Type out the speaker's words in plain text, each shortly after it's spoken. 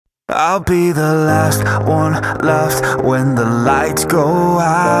I'll be the last one left when the lights go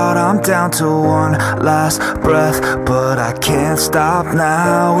out. I'm down to one last breath, but I can't stop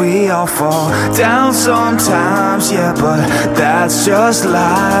now. We all fall down sometimes, yeah, but that's just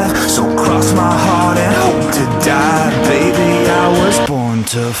life. So cross my heart and hope to die. Baby, I was born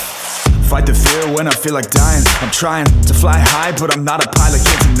to fight the fear when I feel like dying. I'm trying to fly high, but I'm not a pilot,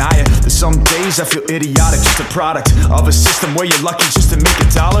 can't deny it. There's some days I feel idiotic, just a product of a system where you're lucky just to make a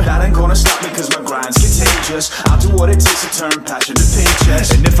dollar. That ain't gonna stop me cause my grind's contagious. I'll do what it takes to turn passion to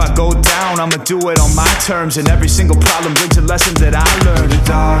paychecks. And if I go down, I'ma do it on my terms. And every single problem brings a lesson that I learned. The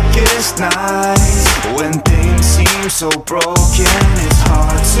darkest nights, when things seem so broken, it's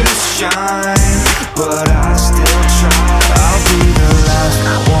hard to shine, but